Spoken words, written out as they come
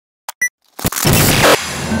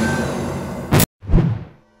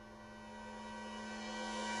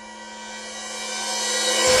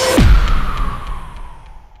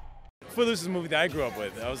Footloose is a movie that I grew up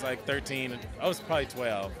with. I was like 13. I was probably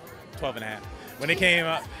 12 and a half when it came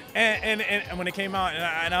out. And when it came out,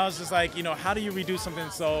 and I was just like, you know, how do you redo something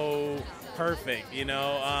so perfect, you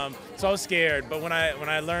know? So I was scared. But when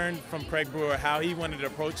I learned from Craig Brewer how he wanted to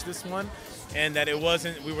approach this one, and that it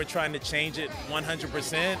wasn't, we were trying to change it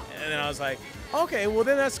 100%, and then I was like, okay, well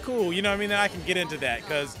then that's cool. You know what I mean? Then I can get into that,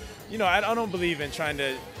 because, you know, I don't believe in trying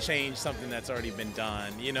to change something that's already been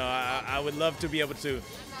done. You know, I would love to be able to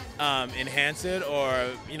enhance it, or,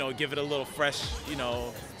 you know, give it a little fresh, you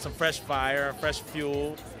know, some fresh fire, fresh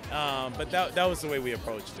fuel. But that was the way we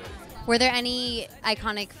approached it. Were there any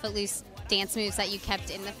iconic Footloose dance moves that you kept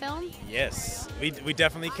in the film? Yes, we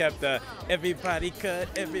definitely kept the everybody cut,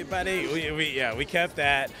 everybody. We kept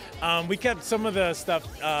that. We kept some of the stuff.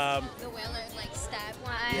 The Willer, like step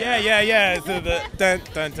line. Yeah. So the dun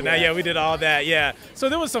dun dun. Yeah, we did all that. Yeah. So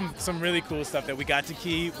there was some really cool stuff that we got to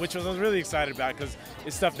keep, which I was really excited about, because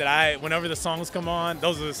it's stuff that whenever the songs come on,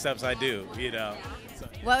 those are the steps I do. You know. So.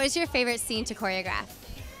 What was your favorite scene to choreograph?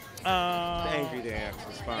 The angry dance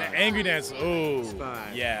was fun. The angry dance, ooh, it's fun.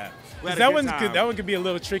 Yeah. That one could be a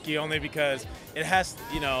little tricky, only because it has,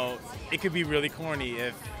 you know, it could be really corny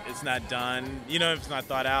if it's not done, you know, if it's not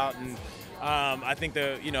thought out. And I think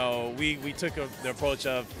you know, we took the approach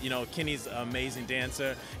of, you know, Kenny's an amazing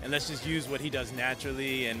dancer, and let's just use what he does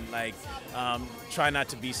naturally, and like try not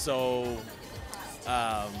to be so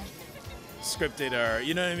scripted, or,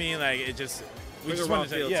 you know what I mean? Like, it just. We just wanted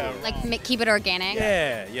to, yeah. Like keep it organic?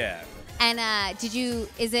 Yeah. And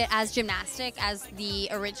is it as gymnastic as the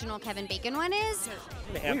original Kevin Bacon one is?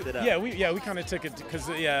 We amped it up. We kind of took it, because,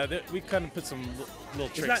 we kind of put some little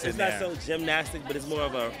tricks in there. It's not so gymnastic, but it's more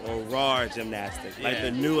of a raw gymnastic, like the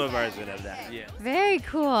newer version of that. Yeah. Very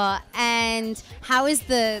cool. And how is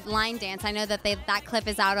the line dance? I know that that clip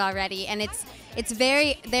is out already, and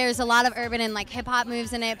there's a lot of urban and like hip hop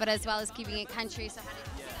moves in it, but as well as keeping it country. So how did you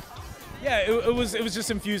do that? Yeah, it was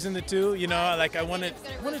just infusing the two, you know. Like, I wanted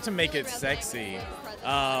to make it sexy,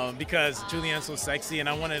 because Julianne's so sexy, and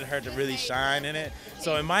I wanted her to really shine in it.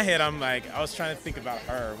 So in my head, I was trying to think about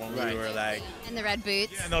her when we were like. And the red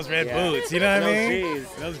boots. Yeah, and those red boots, you know what I mean?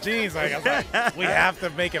 Those jeans. Like, I was like, we have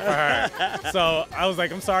to make it for her. So I was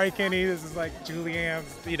like, I'm sorry, Kenny, this is like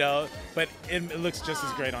Julianne's, you know, but it looks just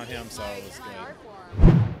as great on him, so it was good.